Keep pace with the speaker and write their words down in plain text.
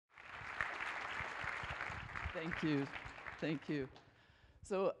Thank you. Thank you.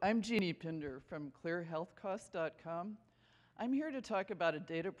 So I'm Jeanne Pinder from ClearHealthCosts.com. I'm here to talk about a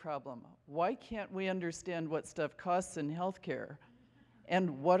data problem. Why can't we understand what stuff costs in healthcare?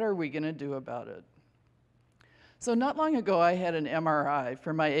 And what are we going to do about it? So not long ago, I had an MRI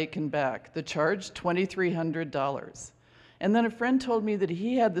for my aching back. The charge, $2,300. And then a friend told me that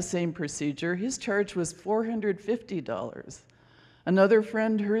he had the same procedure. His charge was $450. Another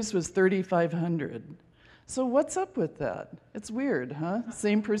friend, hers was $3,500. So what's up with that? It's weird, huh?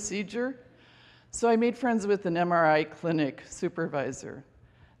 Same procedure? So I made friends with an MRI clinic supervisor.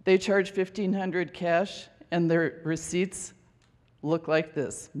 They charge $1,500 cash, and their receipts look like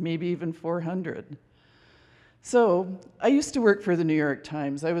this, maybe even $400. So I used to work for the New York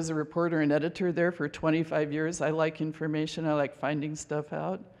Times. I was a reporter and editor there for 25 years. I like information. I like finding stuff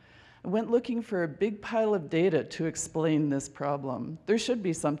out. I went looking for a big pile of data to explain this problem. There should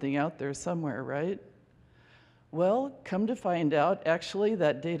be something out there somewhere, right? Well, come to find out, actually,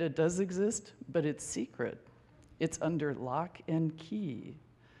 that data does exist, but it's secret. It's under lock and key,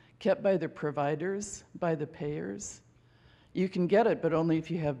 kept by the providers, by the payers. You can get it, but only if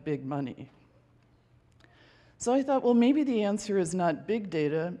you have big money. So I thought, well, maybe the answer is not big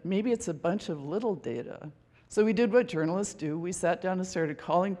data, maybe it's a bunch of little data. So we did what journalists do. We sat down and started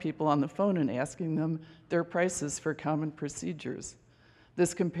calling people on the phone and asking them their prices for common procedures.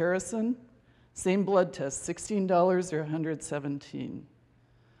 This comparison, same blood test, $16 or $117.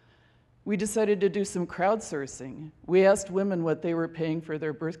 We decided to do some crowdsourcing. We asked women what they were paying for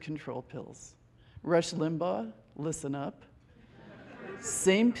their birth control pills. Rush Limbaugh, listen up.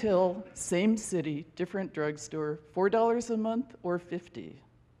 Same pill, same city, different drugstore, $4 a month or $50.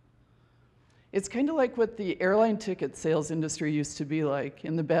 It's kind of like what the airline ticket sales industry used to be like.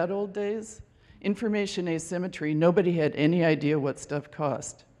 In the bad old days, information asymmetry, nobody had any idea what stuff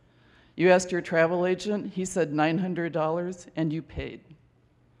cost. You asked your travel agent, he said $900, and you paid.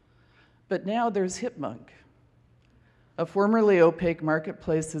 But now there's Hipmunk. A formerly opaque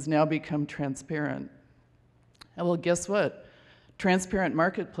marketplace has now become transparent. And well, guess what? Transparent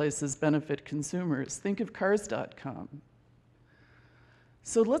marketplaces benefit consumers. Think of cars.com.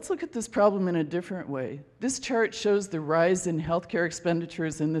 So let's look at this problem in a different way. This chart shows the rise in healthcare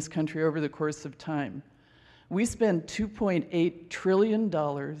expenditures in this country over the course of time. We spend $2.8 trillion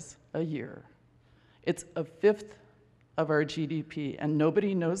a year. It's a fifth of our GDP, and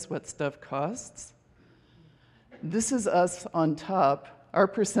nobody knows what stuff costs. This is us on top. Our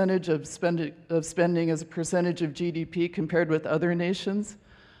percentage of spending as a percentage of GDP compared with other nations,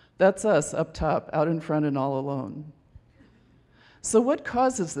 that's us up top, out in front and all alone. So what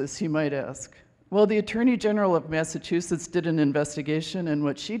causes this, you might ask? Well, the Attorney General of Massachusetts did an investigation, and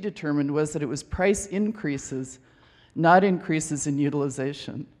what she determined was that it was price increases, not increases in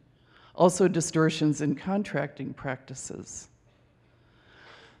utilization. Also distortions in contracting practices.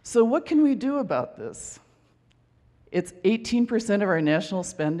 So what can we do about this? It's 18% of our national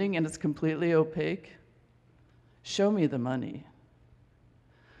spending, and it's completely opaque. Show me the money.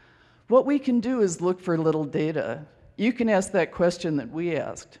 What we can do is look for little data. You can ask that question that we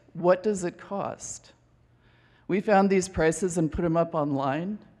asked. What does it cost? We found these prices and put them up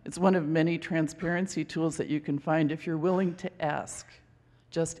online. It's one of many transparency tools that you can find if you're willing to ask.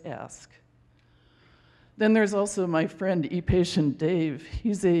 Just ask. Then there's also my friend, e-patient Dave.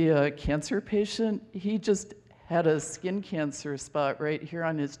 He's a cancer patient. He just had a skin cancer spot right here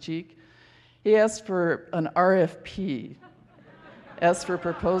on his cheek. He asked for an RFP, asked for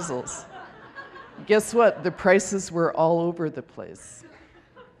proposals. Guess what? The prices were all over the place.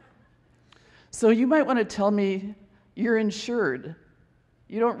 So you might want to tell me you're insured.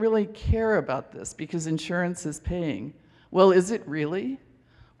 You don't really care about this because insurance is paying. Well, is it really?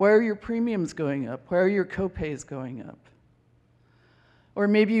 Why are your premiums going up? Why are your copays going up? Or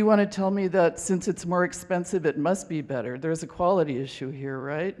maybe you want to tell me that since it's more expensive, it must be better. There's a quality issue here,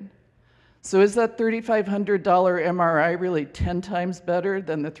 right? So is that $3,500 MRI really 10 times better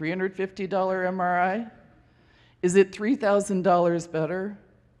than the $350 MRI? Is it $3,000 better?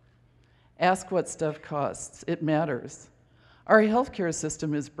 Ask what stuff costs. It matters. Our healthcare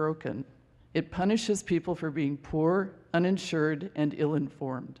system is broken. It punishes people for being poor, uninsured, and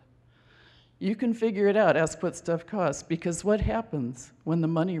ill-informed. You can figure it out. Ask what stuff costs, because what happens when the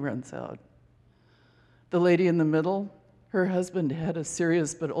money runs out? The lady in the middle, her husband had a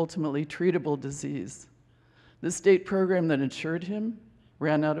serious but ultimately treatable disease. The state program that insured him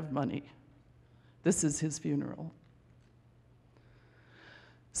ran out of money. This is his funeral.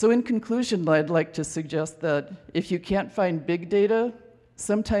 So in conclusion, I'd like to suggest that if you can't find big data,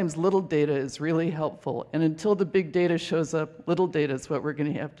 sometimes little data is really helpful. And until the big data shows up, little data is what we're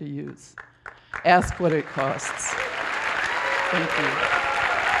going to have to use. Ask what it costs. Thank you.